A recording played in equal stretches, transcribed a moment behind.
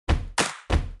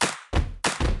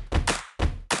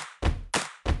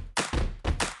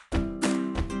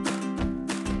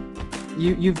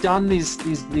you've done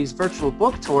these virtual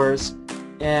book tours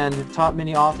and have taught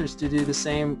many authors to do the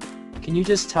same. Can you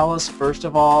just tell us first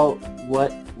of all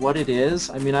what it is?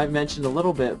 I mean, I've mentioned a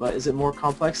little bit, but is it more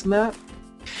complex than that?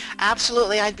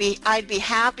 Absolutely, I'd be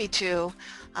happy to.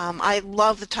 I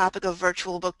love the topic of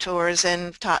virtual book tours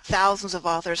and taught thousands of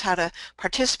authors how to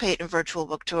participate in virtual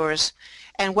book tours.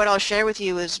 And what I'll share with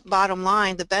you is, bottom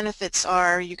line, the benefits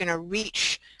are you're going to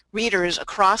reach readers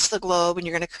across the globe, and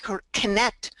you're going to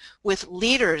connect with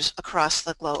leaders across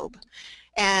the globe.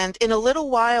 And in a little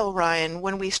while, Ryan,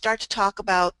 when we start to talk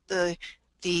about the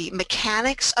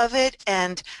mechanics of it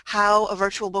and how a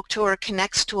virtual book tour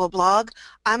connects to a blog,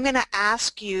 I'm going to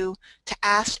ask you to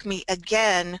ask me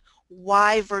again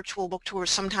why virtual book tours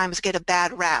sometimes get a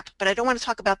bad rap. But I don't want to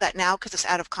talk about that now because it's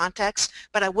out of context,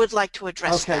 but I would like to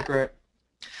address Okay, that. great.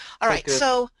 All Okay, right, good.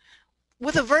 so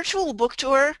with a virtual book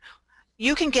tour,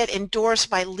 you can get endorsed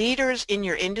by leaders in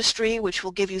your industry, which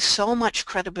will give you so much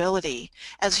credibility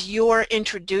as you're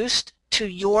introduced to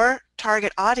your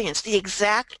target audience, the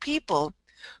exact people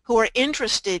who are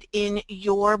interested in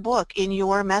your book, in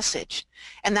your message.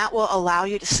 And that will allow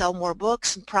you to sell more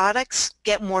books and products,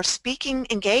 get more speaking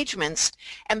engagements,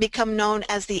 and become known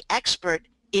as the expert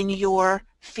in your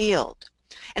field.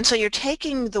 And so you're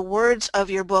taking the words of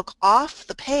your book off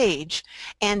the page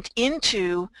and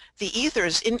into the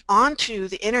ethers, onto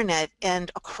the internet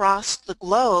and across the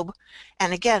globe,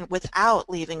 and again, without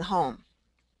leaving home.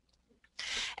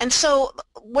 And so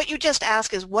what you just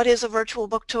asked is, what is a virtual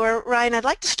book tour? Ryan, I'd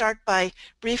like to start by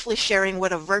briefly sharing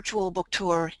what a virtual book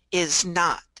tour is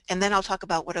not, and then I'll talk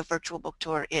about what a virtual book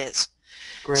tour is.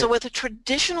 So Great. with a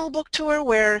traditional book tour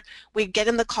where we get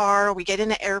in the car, we get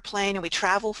in an airplane, and we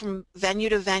travel from venue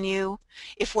to venue.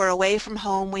 If we're away from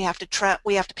home, we have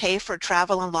to pay for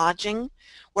travel and lodging.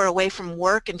 We're away from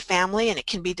work and family, and it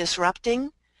can be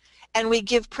disrupting. And we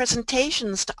give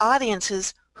presentations to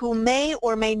audiences who may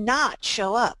or may not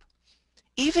show up.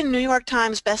 Even New York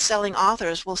Times best-selling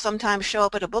authors will sometimes show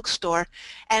up at a bookstore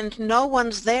and no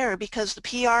one's there because the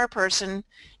PR person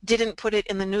didn't put it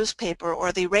in the newspaper,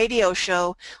 or the radio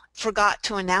show forgot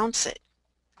to announce it.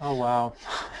 Oh, wow.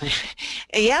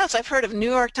 Yes, I've heard of New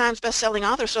York Times best-selling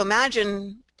authors, so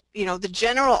imagine, the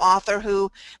general author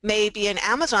who may be an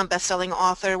Amazon best-selling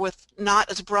author with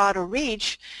not as broad a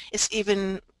reach. It's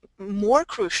even more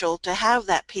crucial to have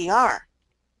that PR.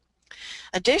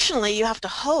 Additionally, you have to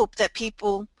hope that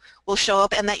people will show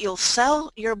up and that you'll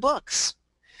sell your books.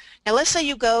 Now let's say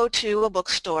you go to a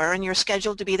bookstore and you're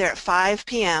scheduled to be there at 5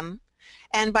 p.m.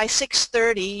 and by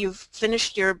 6:30 you've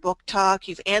finished your book talk,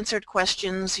 you've answered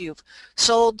questions, you've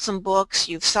sold some books,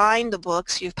 you've signed the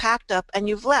books, you've packed up, and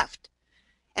you've left.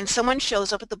 And someone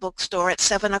shows up at the bookstore at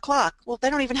 7 o'clock. Well, they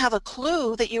don't even have a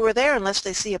clue that you were there unless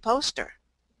they see a poster.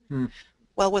 Hmm.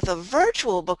 Well, with a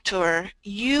virtual book tour,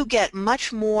 you get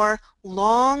much more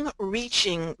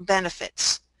long-reaching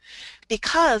benefits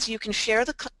because you can share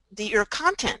your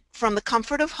content from the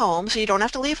comfort of home, so you don't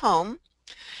have to leave home.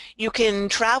 You can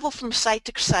travel from site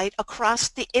to site across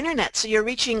the internet, so you're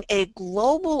reaching a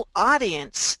global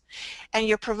audience and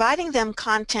you're providing them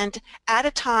content at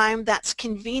a time that's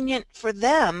convenient for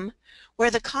them,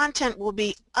 where the content will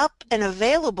be up and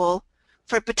available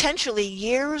for potentially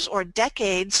years or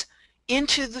decades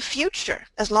into the future,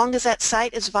 as long as that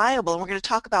site is viable. And we're going to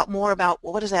talk about more about,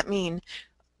 well, what does that mean,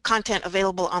 content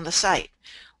available on the site.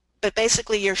 But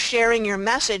basically you're sharing your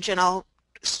message, and I'll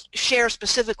share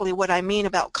specifically what I mean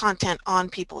about content on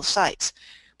people's sites.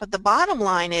 But the bottom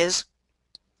line is,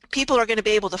 people are going to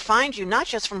be able to find you not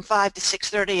just from 5 to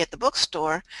 6:30 at the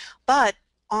bookstore, but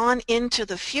on into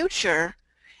the future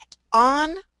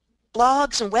on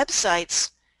blogs and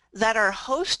websites that are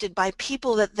hosted by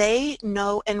people that they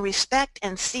know and respect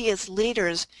and see as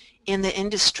leaders in the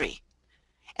industry.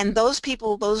 And those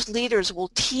people, those leaders, will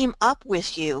team up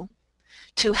with you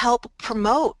to help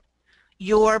promote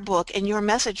your book and your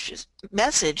message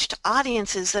to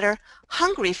audiences that are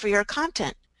hungry for your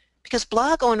content. Because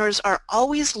blog owners are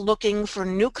always looking for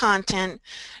new content,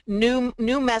 new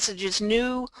messages,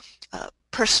 new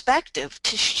perspective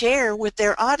to share with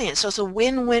their audience. So it's a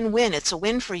win-win-win. It's a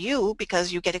win for you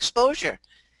because you get exposure.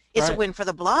 It's a Right. win for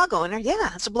the blog owner.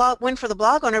 Yeah, it's a win for the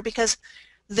blog owner because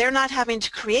they're not having to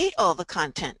create all the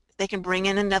content. They can bring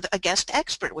in a guest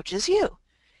expert, which is you.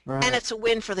 And Right. it's a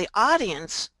win for the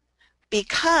audience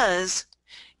because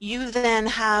you then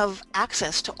have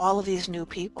access to all of these new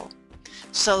people.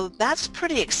 So that's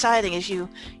pretty exciting, as you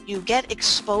get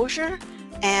exposure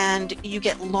and you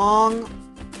get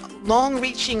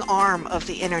long-reaching arm of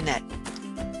the internet.